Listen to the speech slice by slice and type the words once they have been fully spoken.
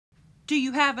Do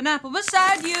you have an apple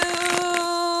beside you?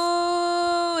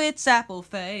 It's Apple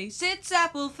Face. It's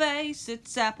Apple Face.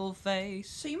 It's Apple Face.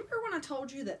 So you remember when I told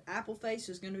you that Apple Face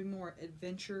is going to be more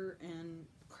adventure and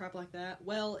crap like that?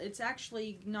 Well, it's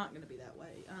actually not going to be that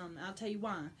way. I'll tell you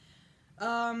why.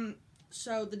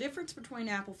 So the difference between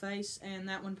Apple Face and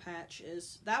that one patch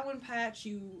is that one patch,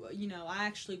 you know, I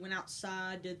actually went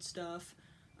outside, did stuff.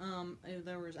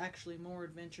 There was actually more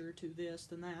adventure to this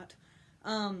than that.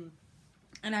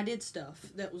 And I did stuff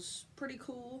that was pretty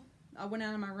cool. I went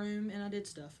out of my room and I did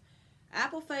stuff.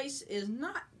 Apple Face is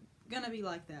not going to be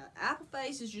like that. Apple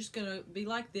Face is just going to be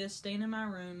like this, staying in my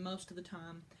room most of the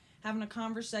time, having a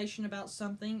conversation about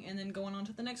something, and then going on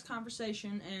to the next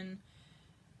conversation, and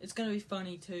it's going to be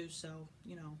funny too, so,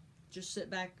 you know, just sit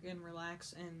back and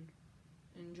relax and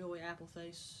enjoy Apple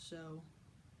Face, so,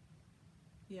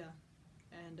 yeah,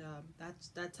 and,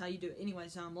 that's how you do it.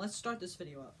 Anyways, let's start this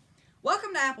video up.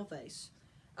 Welcome to Apple Face.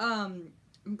 I'm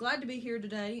glad to be here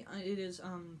today. It is,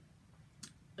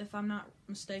 if I'm not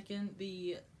mistaken,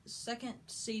 the second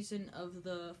season of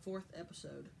the 4th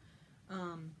episode.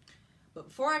 But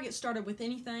before I get started with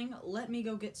anything, let me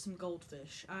go get some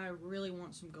goldfish. I really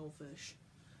want some goldfish.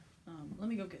 Let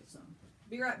me go get some.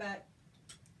 Be right back.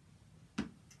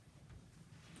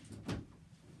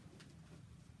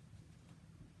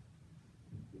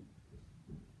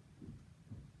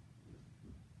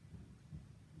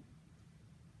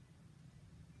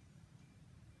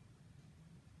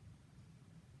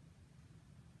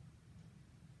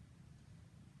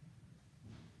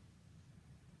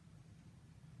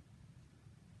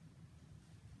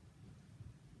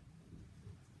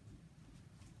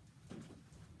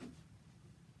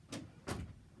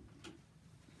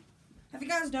 Have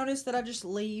you guys noticed that I just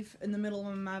leave in the middle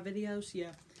of my videos?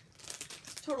 Yeah.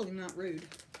 Totally not rude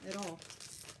at all.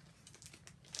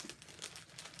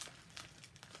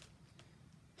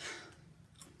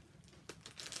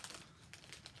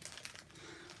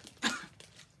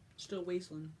 Still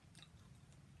weaseling.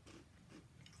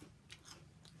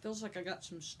 Feels like I got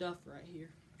some stuff right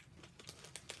here.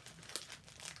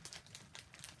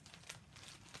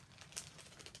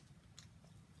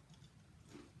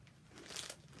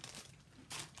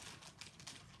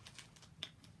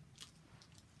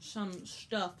 Some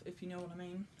stuff, if you know what I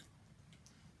mean.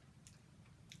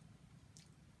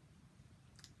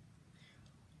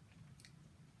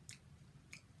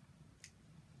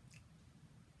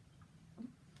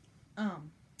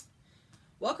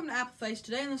 Welcome to Apple Face.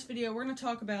 Today in this video, we're going to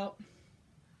talk about,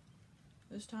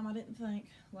 this time I didn't think,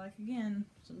 like again,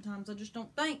 sometimes I just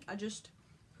don't think, I just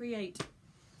create.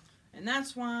 And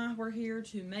that's why we're here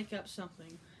to make up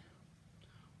something.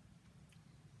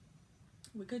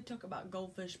 We could talk about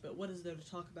goldfish, but what is there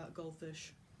to talk about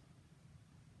goldfish?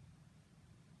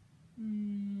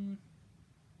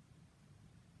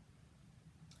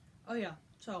 Oh yeah,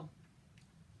 so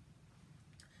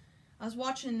I was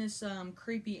watching this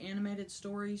creepy animated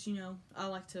stories, you know, I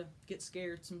like to get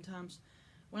scared sometimes.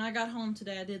 When I got home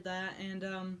today, I did that, and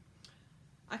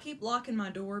I keep locking my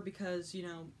door because, you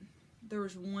know, there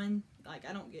was one, like,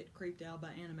 I don't get creeped out by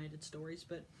animated stories,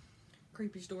 but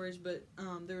creepy stories, but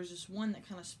there was this one that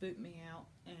kind of spooked me out,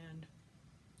 and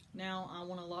now I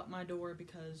want to lock my door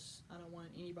because I don't want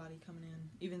anybody coming in,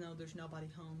 even though there's nobody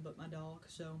home but my dog.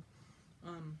 So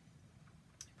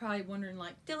probably wondering,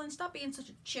 like, Dylan, stop being such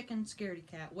a chicken scaredy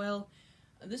cat. Well,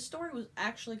 this story was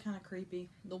actually kind of creepy,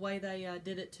 the way they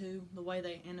did it too, the way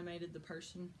they animated the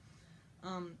person.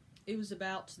 It was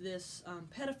about this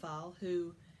pedophile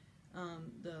who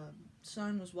the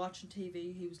son was watching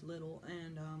TV, he was little,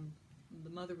 and the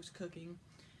mother was cooking,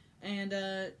 and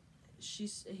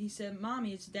he said,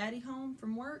 "Mommy, is Daddy home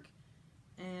from work?"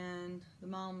 And the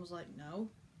mom was like, "No."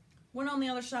 Went on the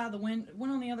other side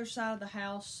of the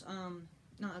house,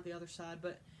 not the other side,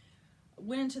 but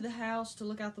went into the house to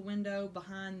look out the window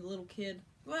behind the little kid.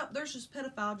 Well, there's this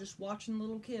pedophile just watching the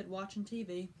little kid watching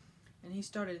TV, and he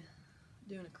started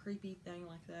doing a creepy thing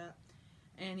like that,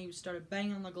 and he started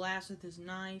banging on the glass with his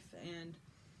knife, and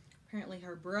apparently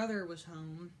her brother was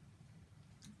home,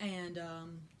 and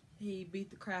he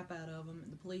beat the crap out of him,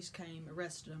 and the police came,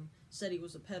 arrested him, said he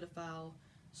was a pedophile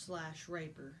 /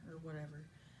 raper or whatever.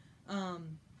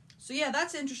 So yeah,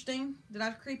 that's interesting. Did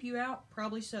I creep you out?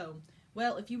 Probably so.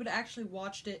 Well, if you would have actually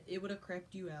watched it, it would have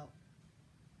creeped you out.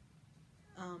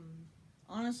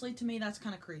 Honestly, to me, that's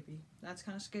kind of creepy. That's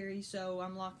kind of scary, so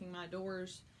I'm locking my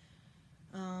doors.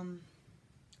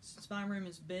 Since my room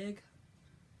is big,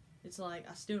 it's like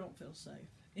I still don't feel safe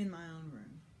in my own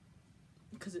room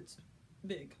because it's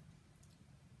big.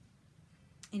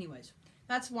 Anyways,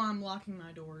 that's why I'm locking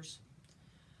my doors.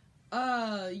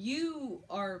 You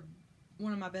are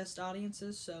one of my best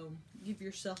audiences, so give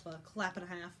yourself a clap and a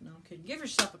half. No, I'm kidding. Give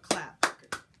yourself a clap.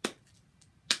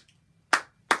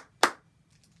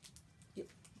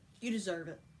 You deserve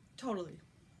it. Totally.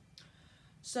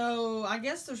 So, I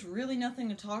guess there's really nothing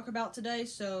to talk about today,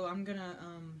 so I'm gonna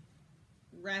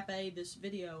wrap this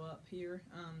video up here.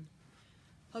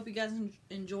 Hope you guys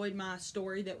enjoyed my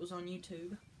story that was on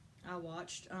YouTube. I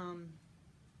watched.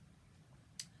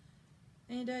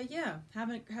 Yeah,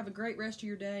 have a great rest of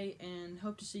your day, and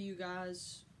hope to see you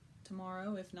guys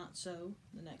tomorrow, if not so,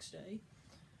 the next day.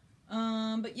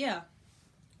 But yeah,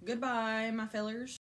 goodbye, my fellers.